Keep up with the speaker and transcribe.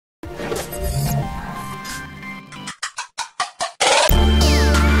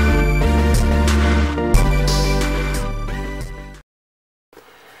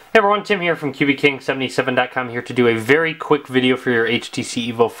Hey everyone, Tim here from QBKing77.com here to do a very quick video for your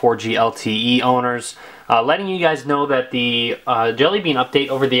HTC EVO 4G LTE owners. Letting you guys know that the Jelly Bean update,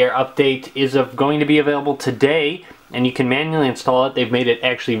 over-the-air update, is going to be available today, and you can manually install it. They've made it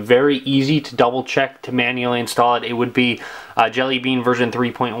actually very easy to double check to manually install it. It would be Jelly Bean version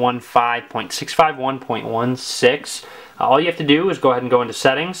 3.15.65 1.16. All you have to do is go ahead and go into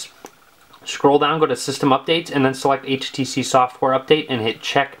settings. Scroll down, go to System Updates, and then select HTC Software Update and hit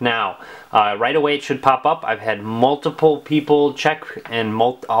Check Now. Right away it should pop up. I've had multiple people check, and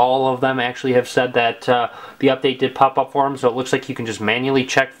all of them actually have said that the update did pop up for them, so it looks like you can just manually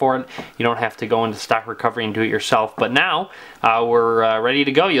check for it. You don't have to go into Stock Recovery and do it yourself. But now we're ready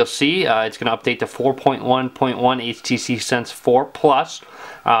to go. You'll see it's going to update to 4.1.1 HTC Sense 4 Plus.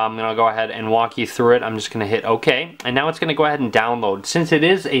 I'm going to go ahead and walk you through it. I'm just going to hit OK, and now it's going to go ahead and download. Since it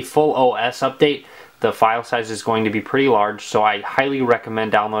is a full OS update, the file size is going to be pretty large, so I highly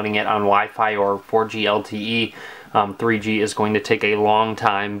recommend downloading it on Wi-Fi or 4G LTE. 3G is going to take a long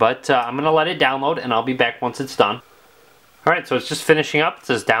time, but I'm going to let it download, and I'll be back once it's done. Alright, so it's just finishing up. It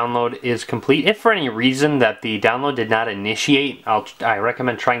says download is complete. If for any reason that the download did not initiate, I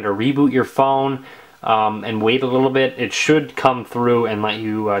recommend trying to reboot your phone and wait a little bit. It should come through and let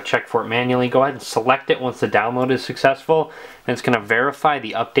you check for it manually. Go ahead and select it once the download is successful, and it's going to verify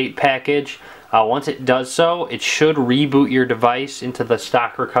the update package. Once it does so, it should reboot your device into the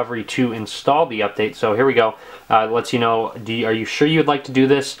stock recovery to install the update. So here we go. It lets you know, are you sure you'd like to do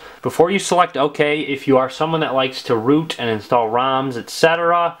this? Before you select OK, if you are someone that likes to root and install ROMs,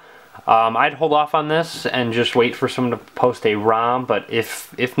 etc., I'd hold off on this and just wait for someone to post a ROM, but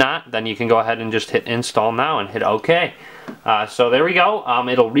if not, then you can go ahead and just hit install now and hit OK. So there we go.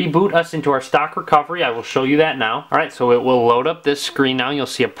 It'll reboot us into our stock recovery. I will show you that now. Alright, so it will load up this screen now. You'll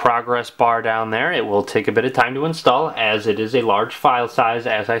see a progress bar down there. It will take a bit of time to install as it is a large file size,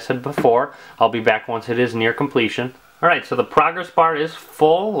 as I said before. I'll be back once it is near completion. Alright, so the progress bar is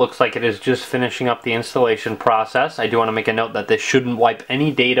full. Looks like it is just finishing up the installation process. I do want to make a note that this shouldn't wipe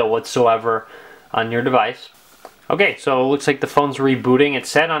any data whatsoever on your device. Okay, so it looks like the phone's rebooting. It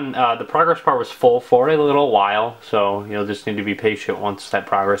said on the progress bar was full for a little while, so you'll just need to be patient once that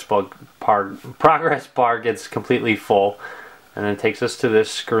progress bar gets completely full. And then it takes us to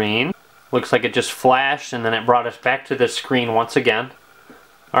this screen. Looks like it just flashed, and then it brought us back to this screen once again.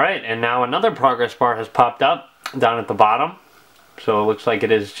 Alright, and now another progress bar has popped up down at the bottom. So it looks like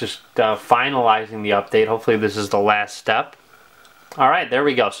it is just finalizing the update. Hopefully this is the last step. Alright, there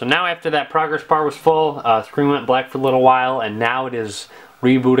we go. So now after that progress bar was full, screen went black for a little while, and now it is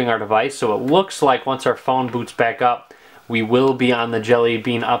rebooting our device. So it looks like once our phone boots back up, we will be on the Jelly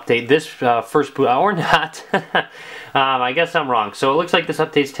Bean update. This first boot, or not. I guess I'm wrong. So it looks like this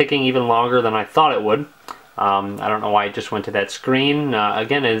update's taking even longer than I thought it would. I don't know why it just went to that screen.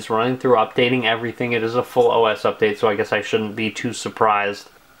 Again, it is running through updating everything. It is a full OS update, so I guess I shouldn't be too surprised.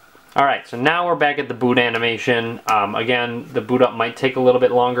 Alright, so now we're back at the boot animation. Again, the boot up might take a little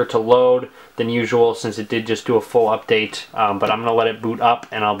bit longer to load than usual since it did just do a full update, but I'm going to let it boot up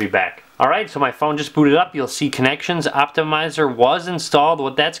and I'll be back. Alright, so my phone just booted up. You'll see Connections Optimizer was installed.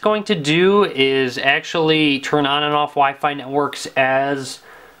 What that's going to do is actually turn on and off Wi-Fi networks as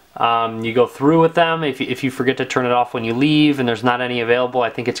you go through with them. If you forget to turn it off when you leave and there's not any available, I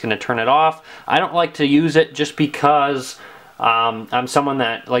think it's going to turn it off. I don't like to use it just because I'm someone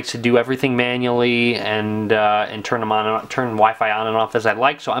that likes to do everything manually and turn Wi-Fi on and off as I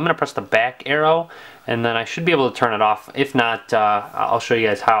like. So I'm going to press the back arrow, and then I should be able to turn it off. If not, I'll show you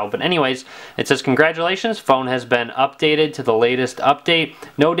guys how. But anyways, it says congratulations, phone has been updated to the latest update.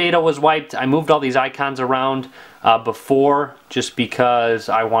 No data was wiped. I moved all these icons around before just because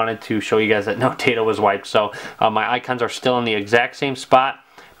I wanted to show you guys that no data was wiped. So my icons are still in the exact same spot.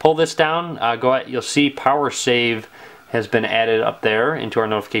 Pull this down. You'll see Power Save has been added up there into our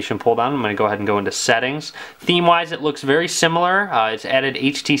notification pull down. I'm going to go ahead and go into settings. Theme wise, it looks very similar. It's added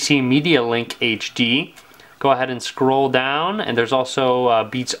HTC Media Link HD. Go ahead and scroll down, and there's also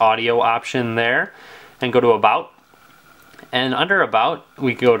Beats audio option there. And go to About. And under About,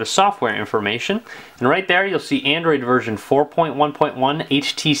 we go to Software Information. And right there, you'll see Android version 4.1.1,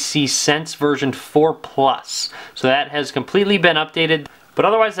 HTC Sense version 4 Plus. So that has completely been updated. But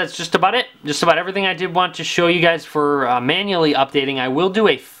otherwise, that's just about it. Just about everything I did want to show you guys for manually updating. I will do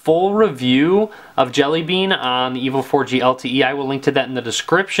a full review of Jelly Bean on the EVO 4G LTE. I will link to that in the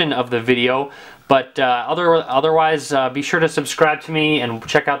description of the video. But otherwise, be sure to subscribe to me and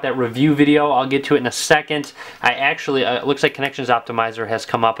check out that review video. I'll get to it in a second. I actually, it looks like Connections Optimizer has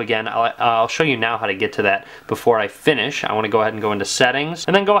come up again. I'll show you now how to get to that before I finish. I want to go ahead and go into settings,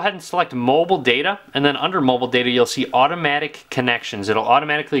 and then go ahead and select mobile data, and then under mobile data you'll see automatic connections. It'll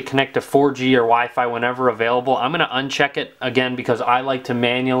automatically connect to 4G or Wi-Fi whenever available. I'm going to uncheck it again because I like to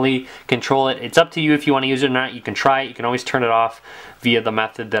manually control it. It's up to you if you want to use it or not. You can try it. You can always turn it off via the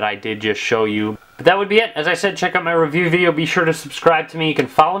method that I did just show you. But that would be it. As I said, check out my review video. Be sure to subscribe to me. You can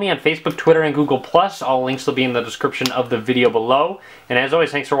follow me on Facebook, Twitter, and Google+. All links will be in the description of the video below. And as always,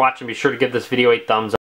 thanks for watching. Be sure to give this video a thumbs up.